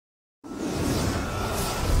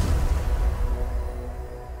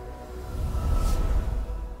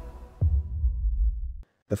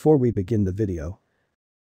Before we begin the video,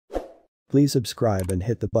 please subscribe and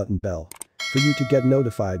hit the button bell for you to get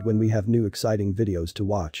notified when we have new exciting videos to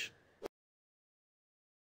watch.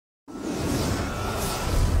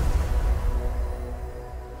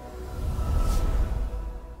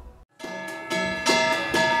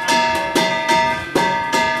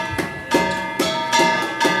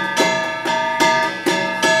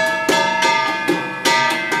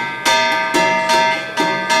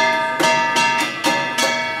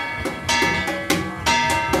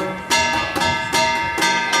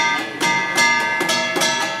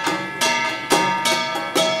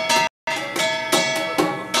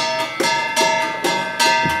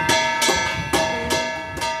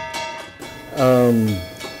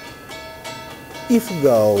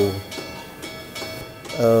 Ifugao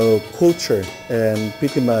culture and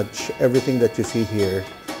pretty much everything that you see here,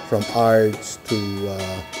 from arts to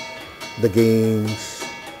the games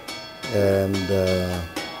and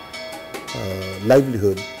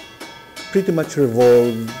livelihood, pretty much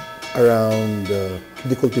revolved around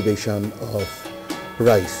the cultivation of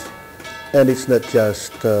rice. And it's not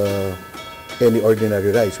just any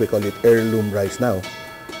ordinary rice. We call it heirloom rice now.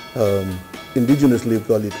 Indigenously, we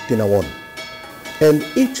call it tinawon. And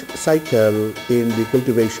each cycle in the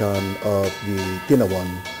cultivation of the tinawon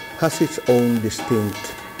has its own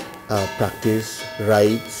distinct practice,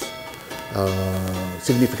 rites,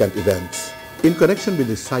 significant events. In connection with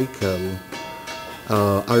the cycle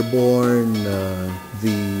are born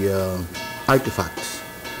the artifacts,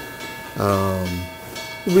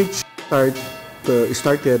 which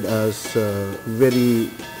started as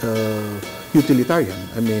very utilitarian.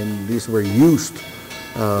 I mean, these were used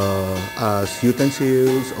as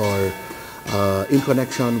utensils or in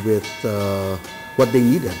connection with what they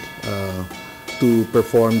needed to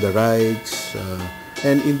perform the rites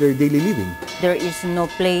and in their daily living. There is no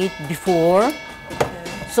plate before,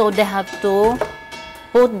 so they have to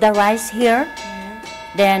put the rice here.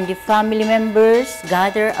 Then the family members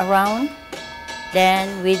gather around,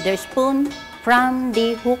 then with their spoon from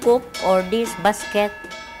the hookup or this basket,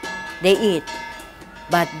 they eat.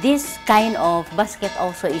 But this kind of basket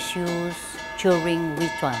also is used during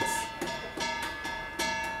rituals.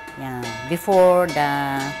 Yeah. Before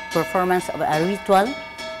the performance of a ritual,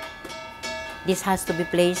 this has to be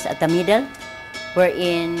placed at the middle,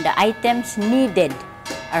 wherein the items needed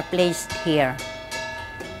are placed here.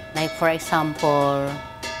 Like for example,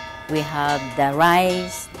 we have the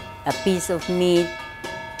rice, a piece of meat,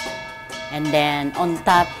 and then on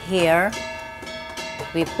top here,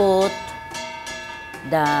 we put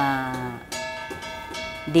the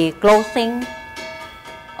clothing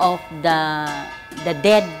of the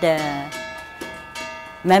dead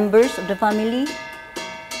members of the family.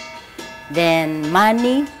 Then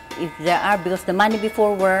money, if there are, because the money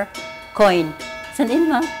before were coin.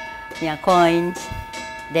 Yeah, coins.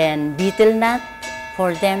 Then betel nut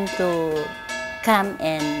for them to come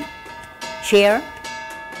and share.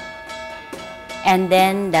 And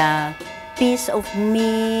then the piece of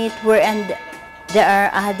meat wherein there are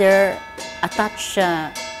other attached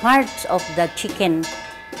parts of the chicken,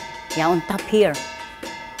 yeah, on top here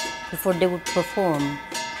before they would perform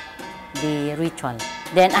the ritual.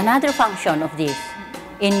 Then another function of this,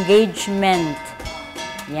 engagement.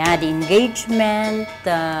 Yeah, the engagement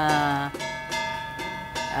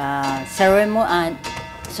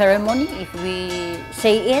ceremony, if we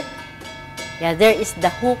say it. Yeah, there is the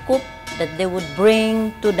hookup that they would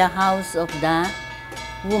bring to the house of the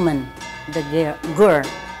woman, the girl,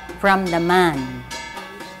 from the man.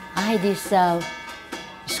 This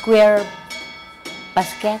square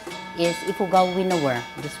basket is Ifugao winnower,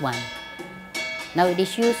 this one. Now it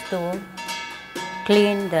is used to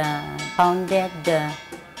clean the pounded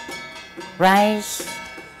rice.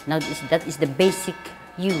 Now that is the basic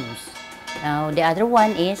use. Now the other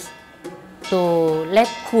one is to let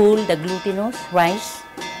cool the glutinous rice.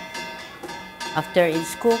 After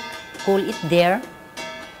it's cooked, cool it there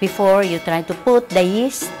before you try to put the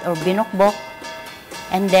yeast or binokbok,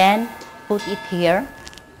 and then put it here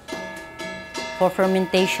for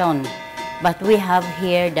fermentation. But we have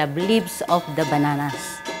here the leaves of the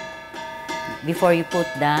bananas before you put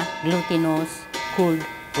the glutinous cooled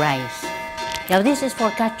rice. Now this is for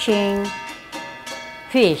catching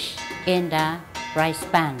fish in the rice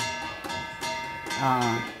pan.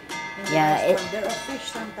 There are fish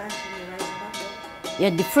sometimes in the rice pan. Yeah,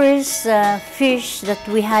 the first fish that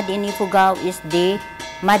we had in Ifugao is the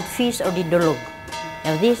mudfish or the dolog.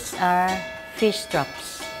 Now these are fish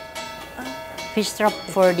traps. Fish trap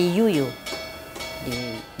for the yuyu.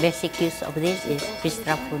 The basic use of this is fish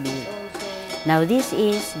trap for the yuyu. Now this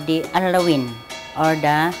is the alawin or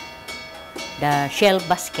the shell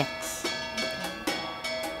baskets.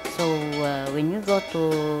 So when you go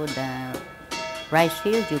to the rice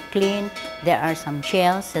field, you clean. There are some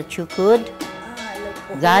shells that you could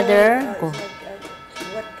gather.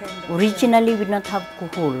 What kind of Originally, we don't have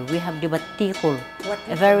kuhul. We have the batikul,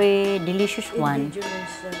 a very delicious one.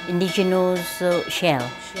 Indigenous shell.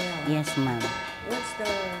 Yes, ma'am. What's the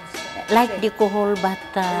Like the kuhul, but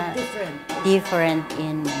different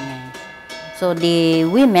in. So the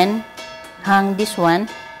women hang this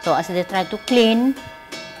one. So as they try to clean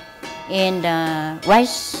in the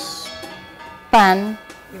rice pan,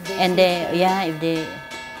 and if they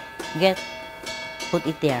get, put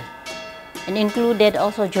it there. And included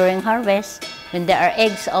also during harvest, when there are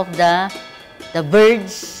eggs of the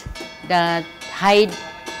birds that hide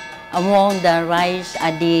among the rice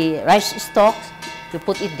stalks, you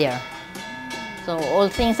put it there. So all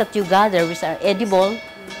things that you gather which are edible,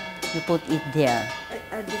 you put it there.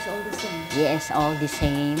 Are these all the same? Yes, all the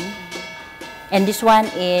same. And this one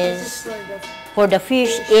is for the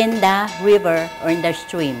fish in the river or in the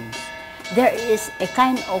streams. There is a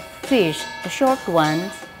kind of fish, the short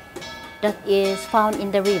ones, that is found in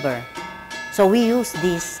the river. So we use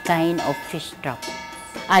this kind of fish trap.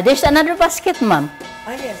 There's another basket, ma'am.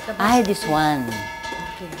 Yes, the basket. This one.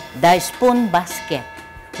 Okay. The spoon basket.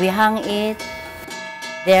 We hang it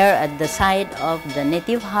there at the side of the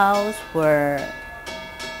native house, where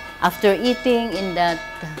after eating in that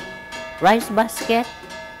rice basket,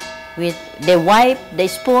 they wipe the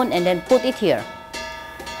spoon and then put it here.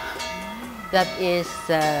 That is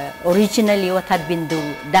originally what had been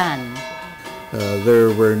done.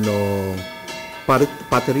 There were no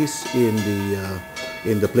potteries in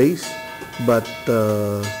the place, but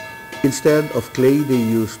instead of clay, they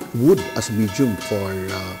used wood as medium for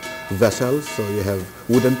vessels. So you have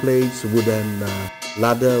wooden plates, wooden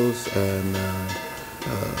ladles, and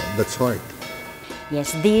that sort.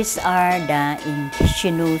 Yes, these are the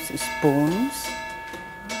indigenous spoons.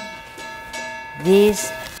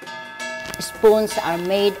 These spoons are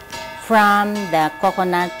made from the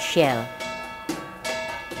coconut shell.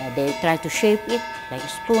 They try to shape it like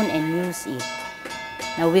a spoon and use it.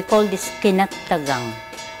 Now we call this kinatagang.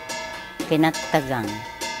 Kinatagang.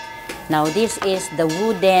 Now this is the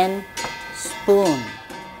wooden spoon.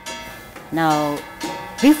 Now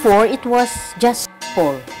before it was just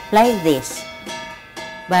full like this.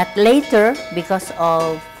 But later, because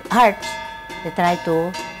of art, they try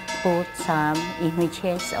to put some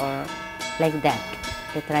images or like that.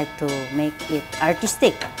 They try to make it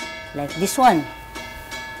artistic, like this one.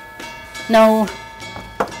 Now,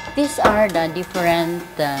 these are the different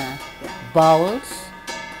bowls,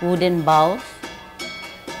 wooden bowls,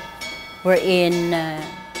 wherein,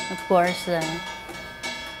 of course,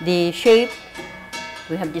 the shape,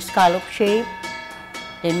 we have the scallop shape,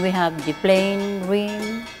 then we have the plain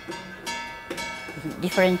ring,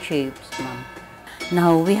 different shapes, ma'am.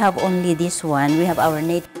 Now, we have only this one. We have our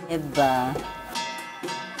native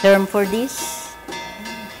term for this,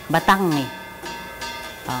 batangi.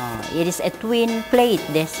 It is a twin plate,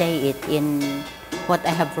 they say it in what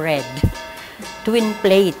I have read. Twin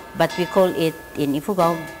plate, but we call it in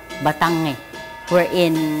Ifugao, batangi. We're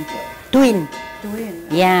in twin. Twin.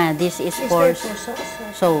 Yeah, this is for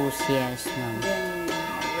sauce? sauce, yes, ma'am.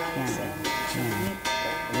 Rice and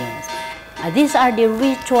Yes. These are the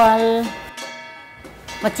ritual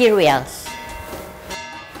materials.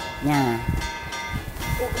 Yeah.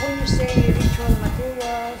 When you say ritual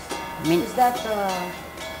materials, mean- is that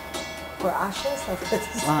for ashes? Or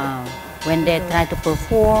Wow. When they try to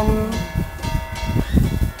perform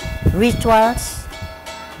rituals,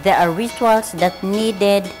 there are rituals that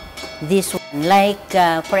needed this one. Like,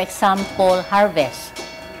 for example, harvest.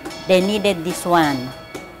 They needed this one,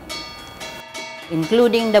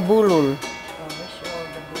 including the bulul.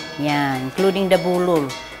 Yeah, including the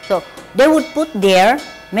bulul. So they would put there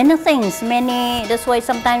many things, that's why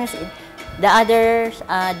sometimes the other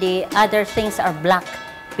things are black,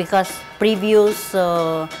 because previous,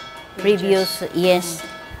 yes,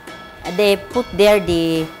 they put there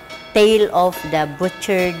the tail of the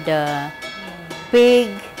butchered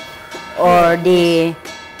pig, or the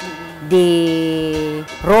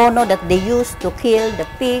rono that they used to kill the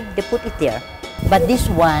pig, they put it there. But this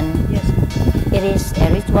one, yes. it is a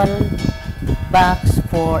ritual box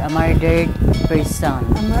for a murdered person.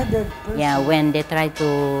 A murdered person? Yeah, when they try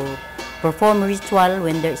to perform ritual,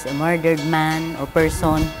 when there is a murdered man or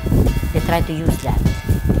person, they try to use that.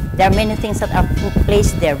 There are many things that are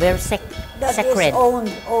placed there, very sacred. That is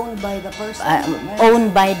owned by the person?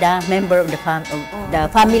 Owned by the member of the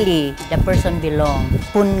family, the person belongs.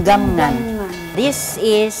 Pungamngan. This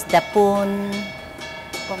is the pun...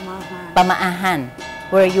 Pamahan. pamaahan,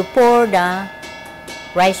 where you pour the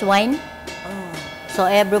rice wine. So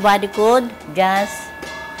everybody could just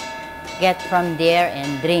get from there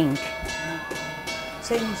and drink.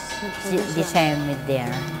 Same The same with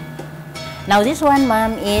there. Now this one,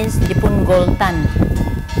 ma'am, is the punggoltan.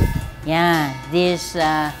 Yeah, this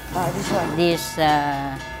this one. this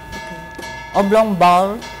oblong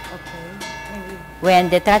ball. Okay. Maybe. When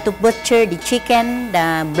they try to butcher the chicken,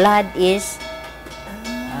 the blood is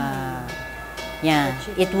yeah,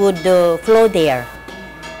 it would flow there,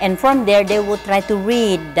 and from there they would try to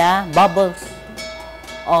read the bubbles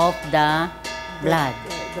of the blood.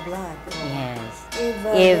 The blood. Yes.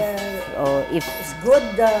 If If it's good,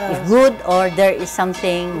 if good or there is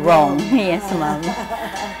something wrong. Yes, ma'am.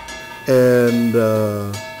 And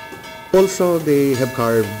also they have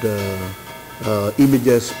carved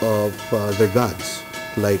images of their gods,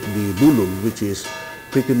 like the bulul, which is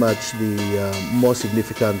pretty much the most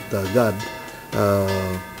significant god,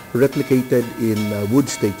 replicated in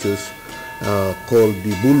wood statues called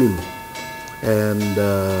the bulul. And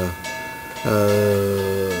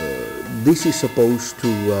this is supposed to,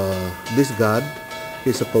 this god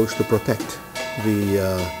is supposed to protect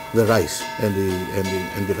the rice and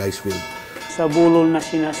the rice field. Sa bulol na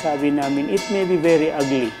sinasabi namin, it may be very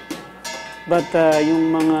ugly. But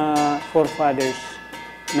yung mga forefathers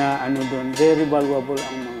na ano doon, very valuable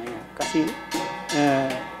ang mga yan. Kasi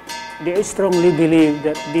they strongly believe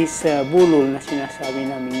that this bulol na sinasabi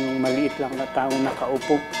namin, yung maliit lang na taong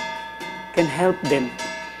nakaupo, can help them.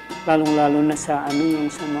 Lalong-lalo na sa ano, yung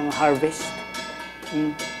sa mga harvest.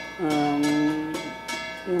 Yung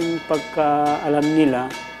pagkaalam nila,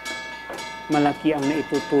 malaki ang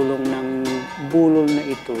naitutulong ng bulol na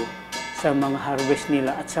ito sa mga harvest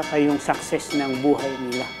nila at saka yung success ng buhay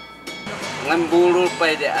nila. Ng bulol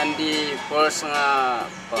pwede, andi first nga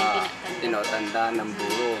pa tinotanda ng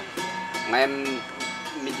bulol. Ngayon,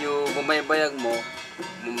 medyo bumaybayag mo,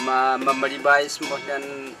 mamalibayas mo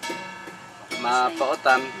ng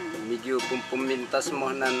mapautan, medyo pumintas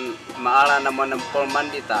mo ng maala naman ng polman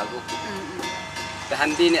di tago.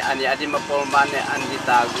 Hindi ni adi mapolman ni andi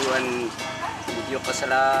tago an medyo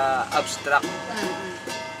kasala abstract.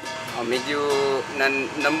 O medyo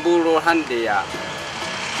ng bulol handi ya.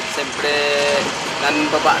 Siyempre nan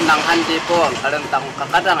baba ng handi po ang karantang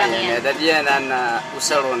kakadang yan. Dadi yan na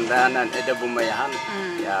usaron nan eda bumayahan.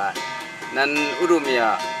 Ya nan urum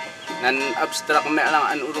ya. Nan abstract me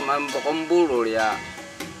lang an urum ang bokong bulol ya.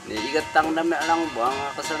 Ni igatang na me lang buang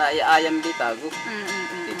kasala ayam di tago.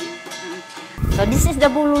 So this is the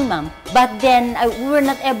bulul, ma'am. But then we were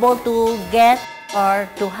not able to get or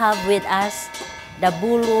to have with us the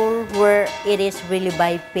bulul where it is really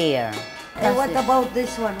by pair. And what about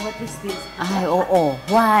this one? What is this? Ay, oo.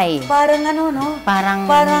 Why? Parang ano, no? Parang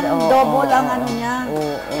double ang ano niya.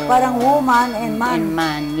 Parang woman and man. And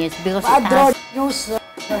man, yes. Because it has... Androgynous.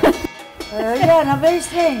 Yeah, very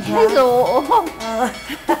strange. Yes, Huh? oo.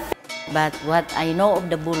 But what I know of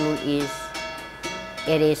the bulul is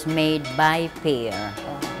it is made by pair.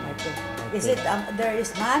 Is it, there is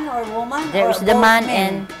man or woman? There or is the both man men?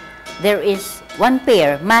 and there is one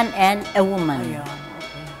pair, man and a woman. Ayan,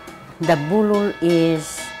 okay. The bulul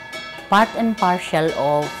is part and parcel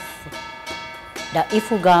of the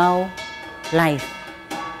Ifugao life,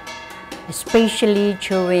 especially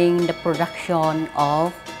during the production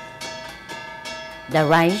of the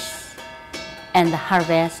rice and the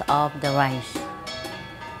harvest of the rice.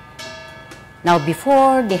 Now,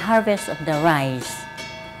 before the harvest of the rice,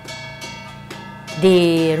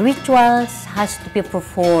 the rituals has to be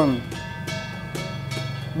performed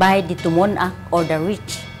by the tumunak or the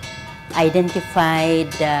rich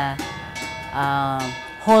identified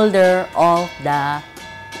holder of the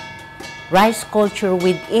rice culture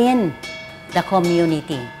within the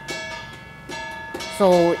community.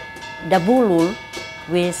 So, the bulul,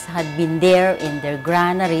 which had been there in their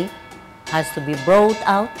granary, has to be brought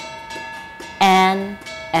out, and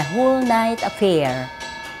a whole night affair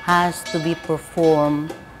has to be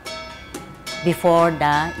performed before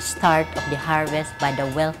the start of the harvest by the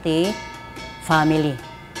wealthy family.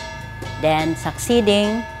 Then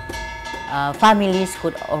succeeding families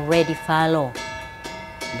could already follow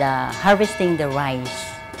the harvesting the rice.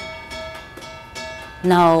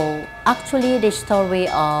 Now, actually the story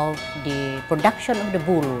of the production of the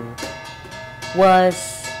bulul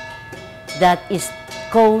was that it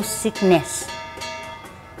caused sickness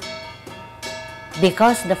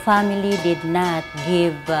because the family did not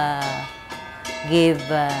give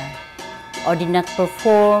or did not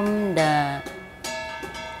perform the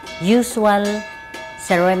usual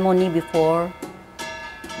ceremony before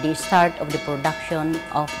the start of the production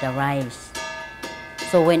of the rice.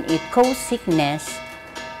 So when it causes sickness,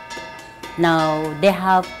 now they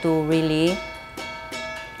have to really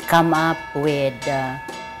come up with the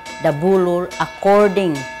bulul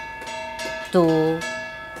according to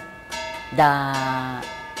the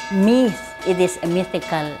myth. It is a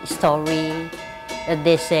mythical story that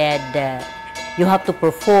they said you have to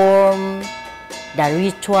perform the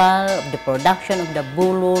ritual of the production of the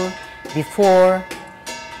bulul before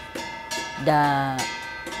the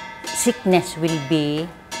sickness will be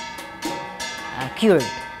cured.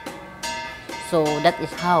 So that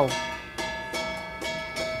is how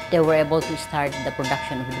they were able to start the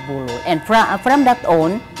production of the bulul. And from that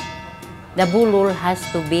on, the bulul has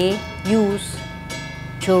to be used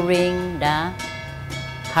during the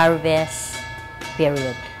harvest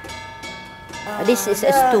period. This is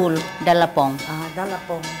a stool, dalapong.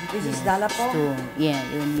 Dalapong. This is dalapong? Stool. Yeah,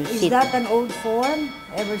 you Is sit. that an old form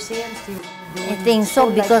ever since? I think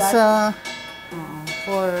so because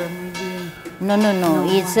for maybe no,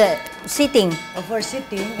 it's sitting. for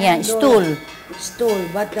sitting. Yeah, and stool. Stool.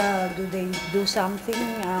 But do they do something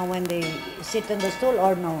when they sit on the stool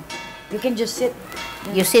or no? You can just sit.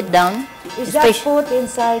 You sit down. Is that put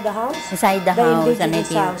inside the house? Inside the house, indigenous and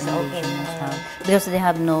native house. Okay. indigenous house. Because they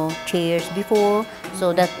have no chairs before,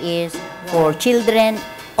 so that is for children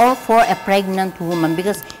or for a pregnant woman,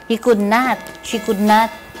 because she could not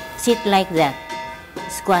sit like that,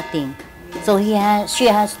 squatting. So she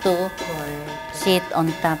has to sit on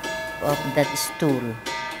top of that stool.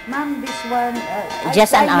 Ma'am, this one,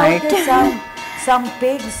 Just an I art. noticed some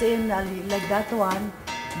pigs in like that one.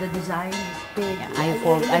 The design is pig. I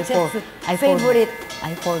favorite.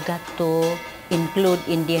 forgot to include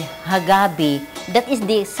in the hagabi. That is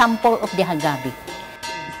the sample of the hagabi.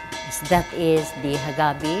 That is the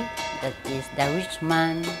hagabi. That is the rich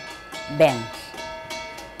man bench.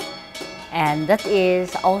 And that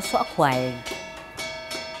is also acquired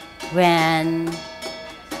when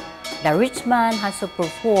the rich man has to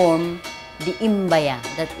perform the imbaya.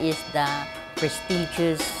 That is the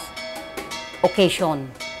prestigious occasion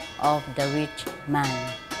of the rich man,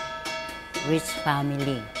 rich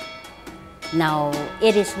family. Now,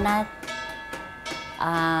 it is not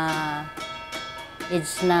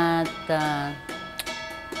the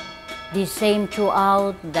same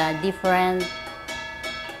throughout the different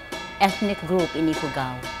ethnic group in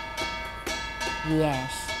Ifugao.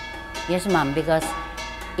 Yes, ma'am, because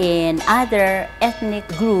in other ethnic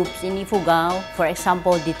groups in Ifugao, for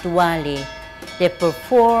example, the Tuwali, they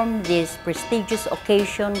perform this prestigious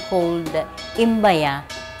occasion called Imbaya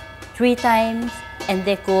 3 times, and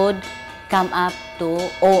they could come up to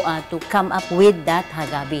come up with that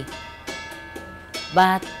hagabi.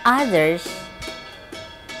 But others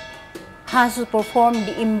has to perform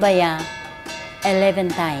the Imbaya 11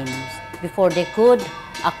 times before they could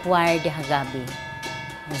acquire the hagabi.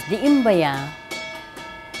 As the Imbaya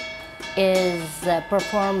is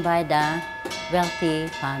performed by the wealthy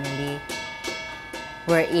family,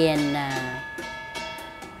 wherein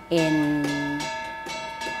in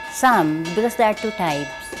some, because there are 2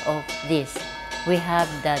 types of this. We have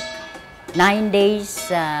that 9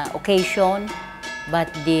 days occasion, but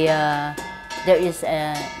there is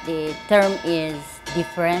the term is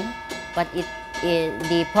different, but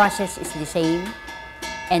the process is the same.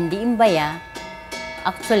 And the Imbaya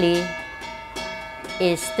actually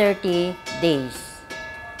is 30 days.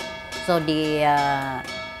 So the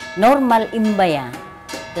normal Imbaya,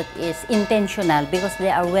 that is intentional because they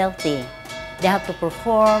are wealthy. They have to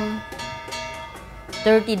perform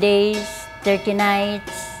 30 days, 30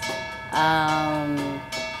 nights,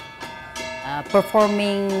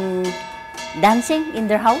 performing dancing in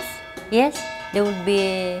their house. Yes, they would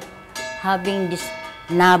be having this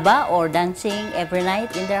naba or dancing every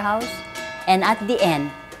night in their house. And at the end,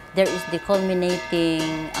 there is the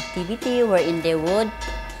culminating activity wherein they would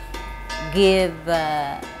give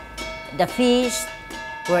the feast,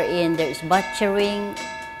 wherein there is butchering,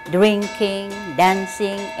 drinking,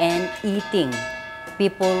 dancing, and eating.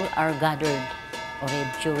 People are gathered already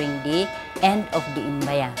during the end of the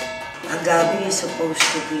Imbaya. Hagabi is supposed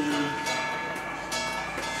to be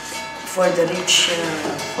for the rich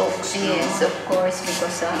folks. Yes, of course,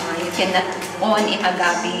 because you cannot own a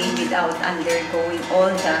hagabi without undergoing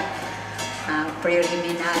all the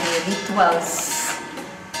preliminary rituals,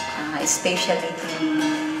 especially the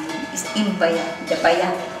imbaya, the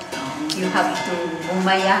bayat. You have to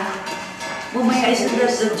bumaya. Bumaya Isn't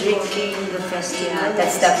that the drinking, the festival? Yeah,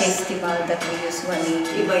 that's the festival that we usually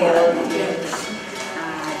hold.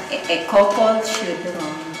 A couple should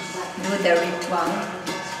do the ritual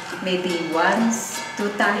maybe once, 2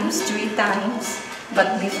 times, 3 times,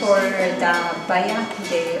 But before the bayak,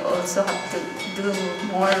 they also have to do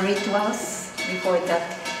more rituals before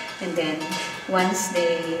that. And then once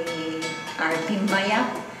they are bimaya,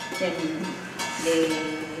 then they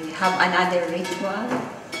have another ritual.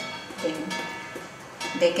 Then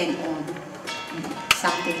they can own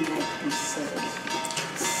something like this. So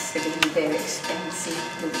it's really very expensive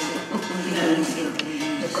to do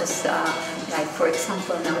because, like for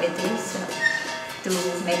example, nowadays, to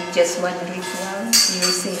make just one ritual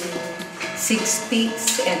using 6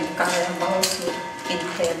 pigs and carabaos would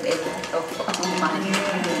entail a lot of money.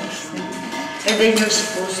 And then you're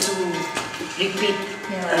supposed to repeat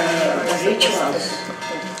the rituals.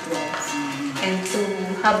 And to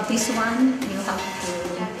have this one, you have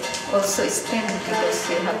to also spend because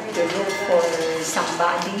you have to look for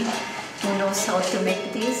somebody who knows how to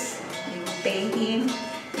make this. You pay him.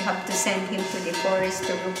 You have to send him to the forest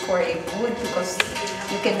to look for a wood because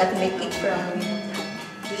you cannot make it from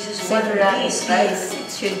several pieces. It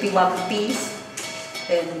should be one piece.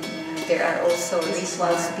 Then there are also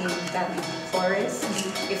rituals being done in the forest.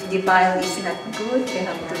 If the bile is not good, they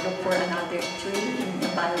have to look for another tree. If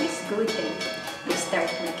the bile is good, then you start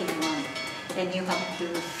making one. Then you have to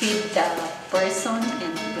feed the person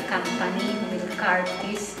and the company who will carve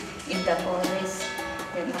this in the forest.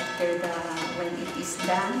 Then after when it is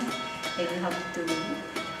done, then you have to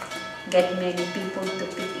get many people to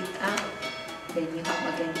pick it up. Then you have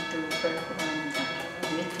again to perform the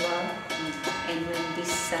ritual. And when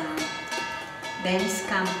these men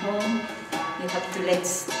come home, you have to let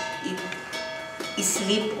it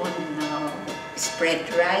sleep on spread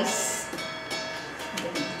rice.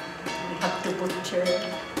 Then you have to butcher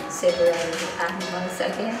several animals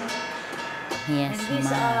again. Yes, And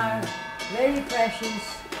these are very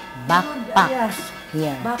precious backpacks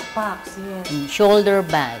here. backpacks, yes. And shoulder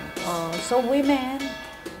bags. So women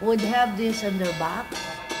would have this on their back.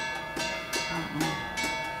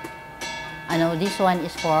 This one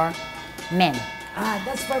is for men.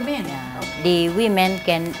 That's for men. Yeah. Okay. The women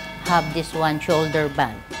can have this one shoulder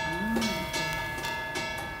bag.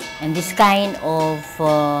 And this kind of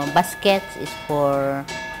baskets is for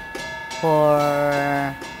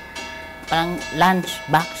parang lunch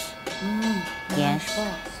box. Yes.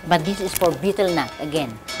 Lunchbox. But this is for betel nut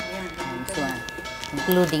again. This one,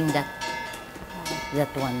 including that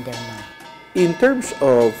one there now. In terms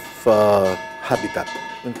of habitat,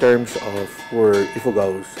 in terms of where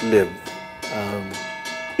Ifugaos live,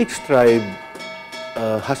 each tribe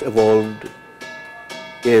has evolved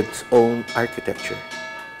its own architecture.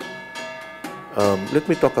 Let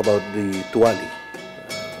me talk about the Tuwali,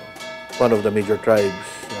 one of the major tribes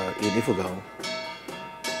in Ifugao.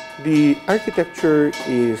 The architecture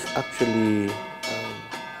is actually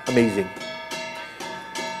amazing.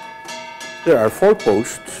 There are 4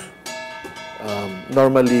 posts.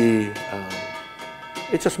 Normally,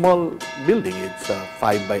 it's a small building. It's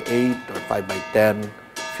 5 by 8 or 5 by 10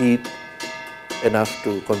 feet, enough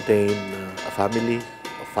to contain a family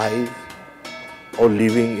of 5, all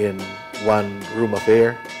living in one room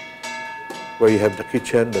affair, where you have the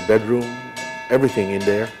kitchen, the bedroom, everything in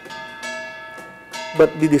there.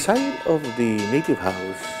 But the design of the native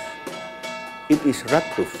house, it is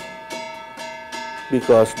rat-proof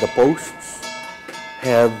because the posts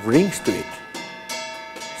have rings to it.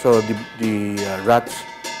 So the rats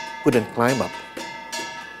couldn't climb up.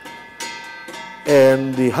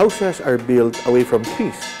 And the houses are built away from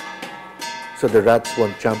trees, so the rats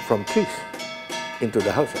won't jump from trees into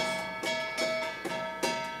the houses.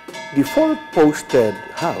 The 4-posted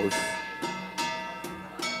house,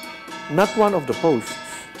 not one of the posts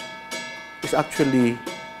is actually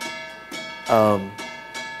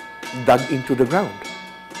dug into the ground.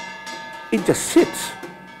 It just sits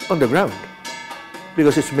on the ground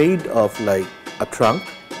because it's made of like a trunk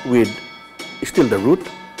with still the root,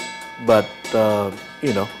 but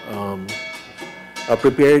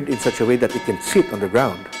prepared in such a way that it can sit on the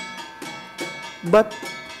ground. But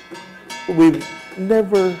we've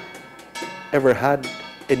never ever had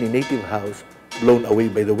any native house blown away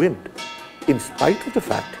by the wind, in spite of the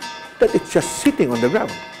fact that it's just sitting on the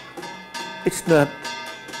ground. It's not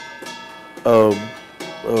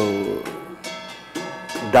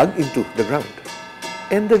dug into the ground.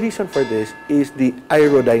 And the reason for this is the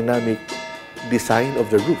aerodynamic design of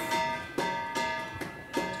the roof.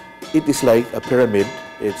 It is like a pyramid.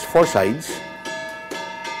 It's 4 sides,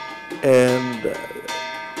 and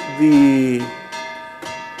the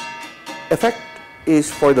effect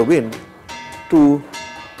is for the wind to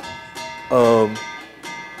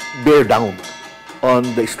bear down on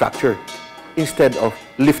the structure instead of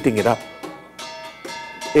lifting it up.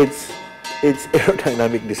 It's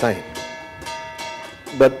aerodynamic design.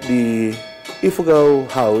 But the Ifugao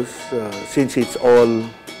house, since it's all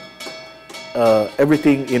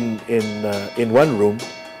everything in one room,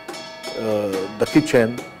 the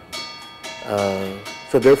kitchen,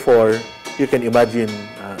 so therefore you can imagine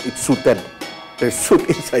it's suited. There's suit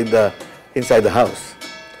inside the house.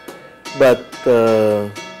 But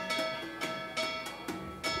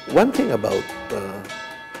one thing about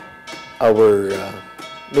our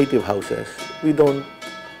native houses, we don't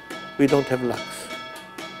have locks.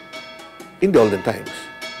 In the olden times,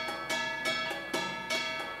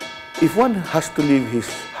 if one has to leave his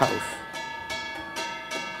house,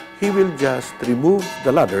 he will just remove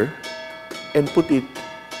the ladder and put it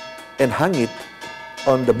and hang it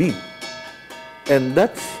on the beam. And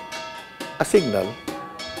that's a signal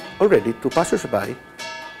already to passersby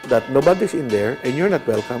that nobody's in there and you're not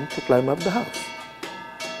welcome to climb up the house.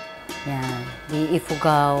 Yeah, the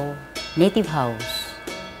Ifugao native house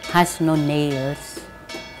has no nails.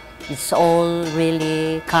 It's all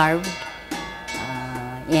really carved.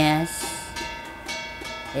 Yes,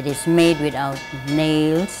 it is made without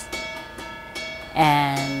nails,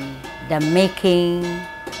 and the making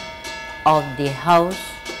of the house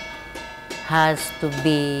has to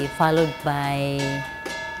be followed by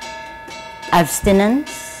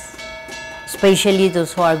abstinence, especially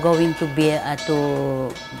those who are going to be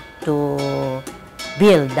to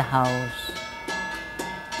build the house,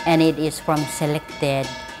 and it is from selected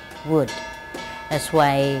wood. That's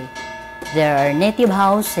why there are native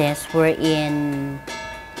houses wherein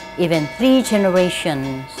even 3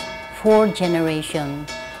 generations, 4 generations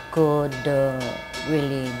could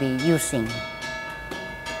really be using.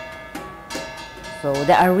 So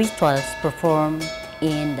there are rituals performed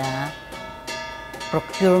in the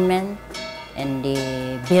procurement and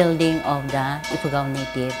the building of the Ifugao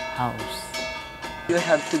native house. You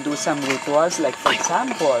have to do some rituals, like for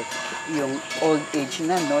example, yung old age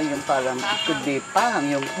na, no, yung parang it could be pang,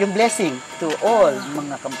 yung blessing to all,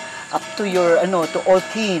 mga up to your, to all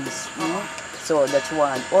kids, no? So that's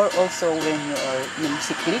one. Or also when you are yung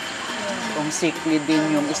sickly, kung sickly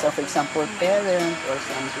din yung isa, for example, parent or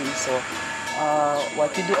something. So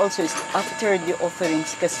what you do also is after the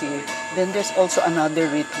offerings kasi, then there's also another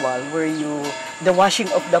ritual where the washing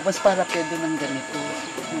of the bones para pwede ng ganito,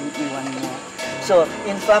 yung iwan mo. So,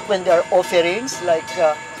 in fact, when there are offerings, like,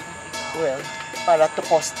 para to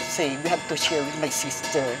cost, say, we have to share with my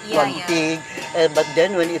sister, one pig, but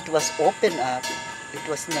then when it was opened up, it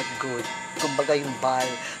was not good. Kumbaga yung bal.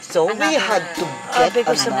 So, we had to get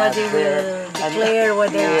because somebody will declare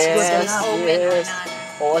whether it's good or not. Open or not.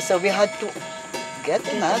 Oh, so we had to get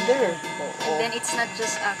another. And then it's not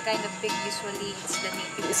just a kind of pig, usually it's the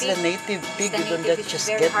native pig. It's the native pig, It's the you don't native, just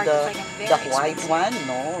which is get very hard to find and the very white expensive. one,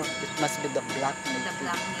 no. It must be the black native The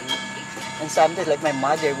black pig. native pig. And sometimes, like my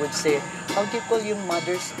mother would say, how do you call your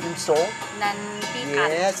mother's yung so? Non-picat.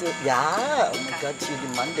 Yes, yeah. Oh my God, she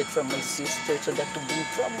demanded from my sister so that to bring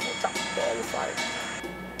from very far.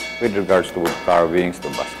 With regards to wood carvings, to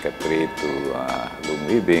basketry, to loom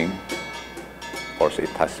weaving, of course,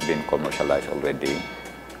 it has been commercialized already.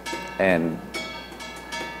 And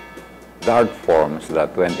the art forms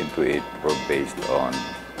that went into it were based on,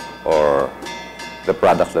 or the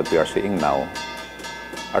products that we are seeing now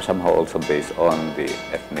are somehow also based on the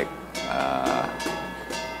ethnic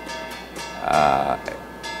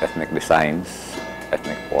designs,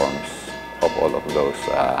 ethnic forms of all of those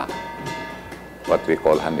what we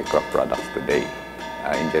call handicraft products today.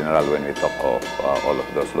 In general, when we talk of all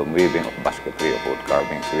of those loom weaving, of basketry, of wood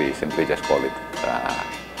carvings, we simply just call it,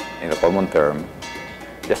 in a common term,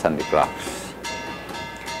 just handicrafts.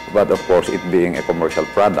 But of course, it being a commercial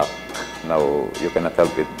product, now you cannot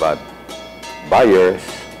help it but buyers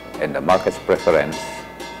and the market's preference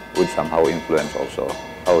would somehow influence also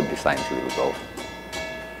how designs will go.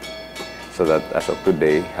 So that as of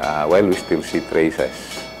today, while we still see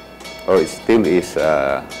traces, or it still is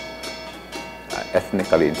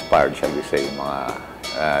ethnically inspired, shall we say,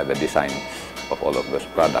 the designs of all of those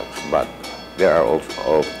products, but there are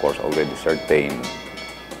also, of course, already certain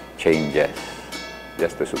changes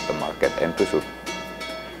just to suit the market and to suit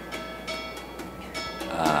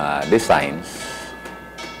designs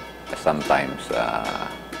as sometimes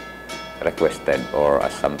requested or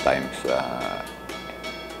as sometimes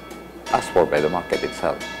asked for by the market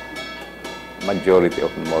itself. Majority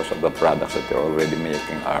of most of the products that they're already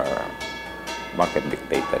making are market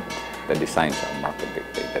dictated. The designs are market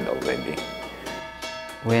dictated already.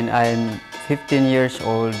 When I'm 15 years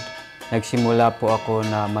old, nagsimula po ako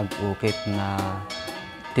na mag-ukit na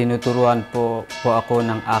tinuturuan po ako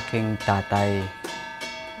ng aking tatay.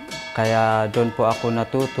 Kaya doon po ako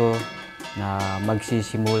natuto na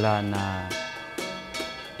magsisimula na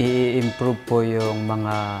i-improve po yung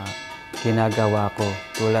mga ginagawa ko.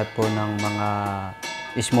 Tulad po ng mga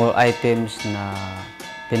small items na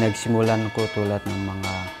pinagsimulan ko tulad ng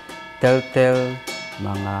mga telltale,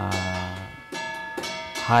 mga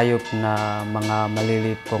hayop na mga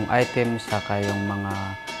maliliit pong items, saka yung mga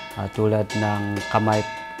tulad ng kamay,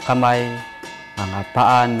 mga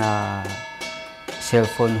paa na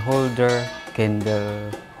cellphone holder, candle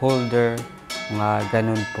holder, mga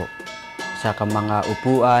ganun po. Saka mga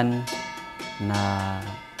upuan na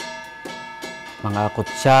mga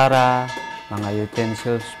kutsara, mga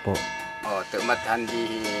utensils po. Oh, tumat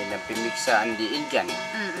handi na pimiksa handi Indian.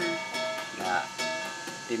 Na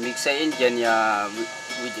pimiksa Indian ya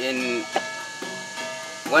within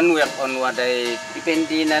 1 week on waday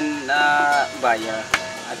dependinan na bayar.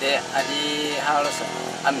 Adi halos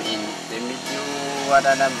amin. Medyo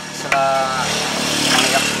wala na sila ang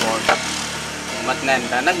export.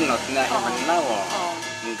 Matnanda nagnot na himan lawo.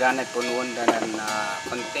 Ganay punwanda na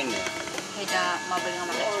container. Hida mabali nga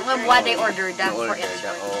makita. What they order that for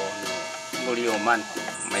export. Mulyoman.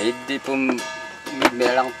 May di pun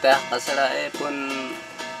melang teh kasala pun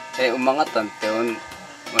umangatan teon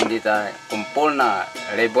mandita kumpul na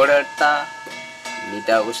laborer ta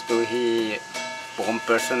nida ustuhi pukong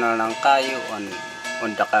personal ng kayo on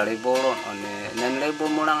da kaliboron on nan labor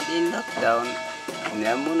mo lang dindak daon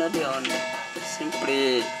niya muna diyon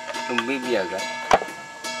simpre lumbibiyaga.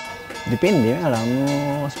 Depende alam mo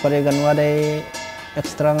sa parigan waday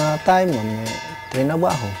extra nga time on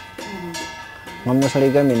trinabaho. Ngam sa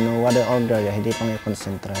ligamin no waday order ya hindi pang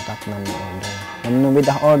i-concentrate tak na order. Ngam no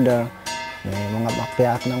bidah order may mga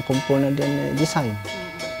bakpiak ng kumpul na din design.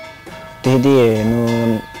 Hindi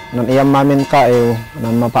nun iyam mamin kayo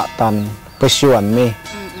nan mapatan presyuan mi.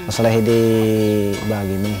 Masalah hindi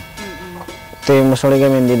bagi mi. Ito yung masuli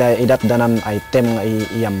kami hindi idat danan item nga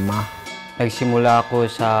iyam ma. Nagsimula ako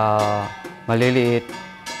sa maliliit,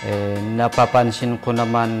 napapansin ko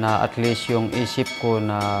naman na at least yung isip ko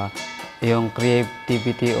na yung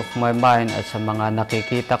creativity of my mind at sa mga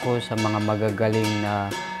nakikita ko sa mga magagaling na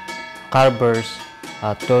carvers,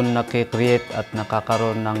 doon nakikreate at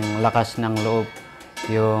nakakaroon ng lakas ng loob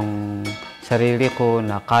yung sarili ko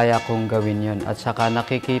na kaya kong gawin yun. At saka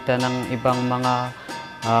nakikita ng ibang mga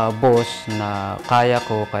boss na kaya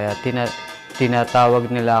ko, kaya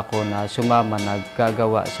tinatawag nila ako na sumama,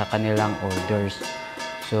 naggagawa sa kanilang orders.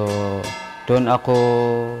 So, doon ako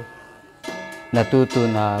natuto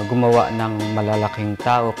na gumawa ng malalaking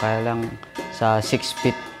tao, kaya lang sa 6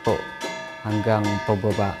 feet po hanggang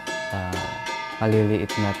pababa sa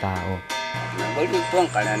maliliit na tao. Mabalik po ang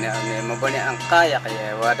kanan mabalik ang kaya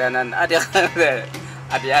kaya wadanan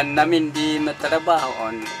adian namin di matrabaho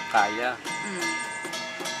on kaya.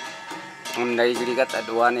 Naigilikat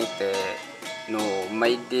aduan ite no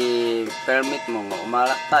may di permit mo nga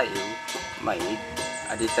umalak tayo may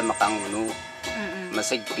adita makanguno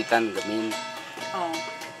masigpitan gamin.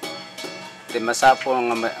 Di masapo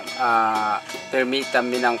nga permita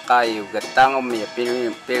mi ng kayo gatang mi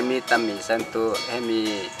permita mi santo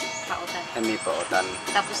hemi pautan.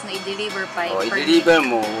 Tapos na i-deliver pa i-deliver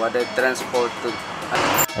mo wada transport to.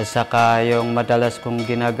 At saka yung madalas kong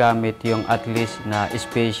ginagamit yung at least na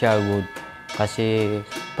special wood kasi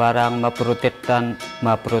parang maprotektahan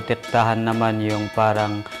naman yung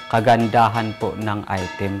parang kagandahan po ng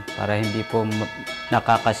item para hindi po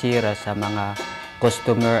nakakasira sa mga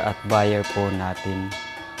customer at buyer po natin.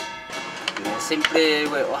 Simple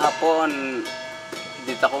we hapon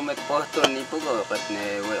dito ko met posto ni Ifugao kat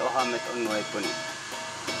ne we hamet on way pun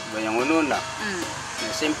bayang ununa.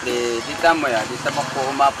 Simple dito mo ya dito mo po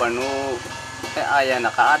umapan no aya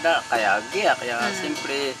nakaada kaya agya kaya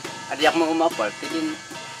simple adiak mo umapal tidin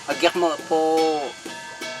agyak mo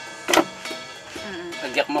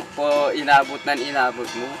po inabot mo.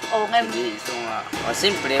 Hindi so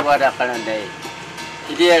simple wala ka lang day.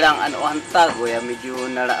 Hindi lang ang tago ya medyo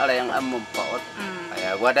nalaala yung among paot.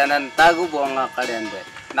 Kaya wala nang tago buong nga kalenda.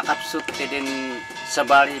 Nakapsut din sa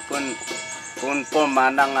bali pun po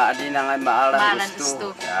mana nga adi na nga maalang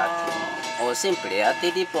gusto. O simple at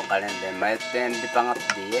hindi po kalenda may di pangat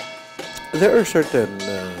di. There are certain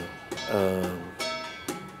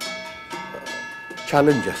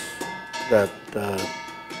challenges that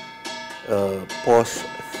pose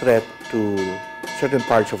threat to certain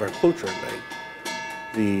parts of our culture, like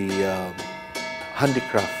the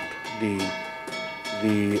handicraft, the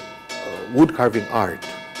wood carving art.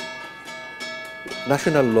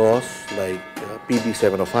 National laws like PB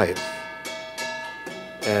 705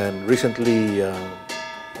 and recently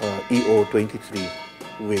EO 23,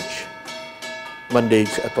 which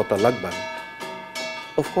mandates a total lagban,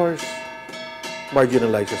 of course,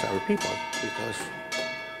 marginalizes our people because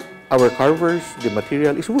our carvers, the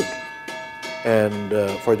material is wood. And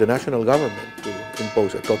for the national government to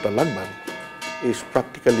impose a total land ban is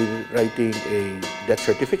practically writing a death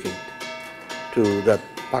certificate to that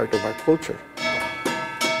part of our culture.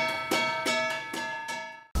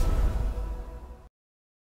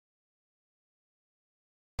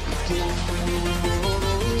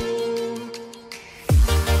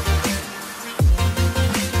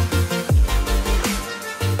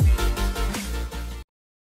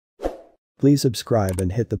 Please subscribe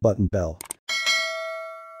and hit the button bell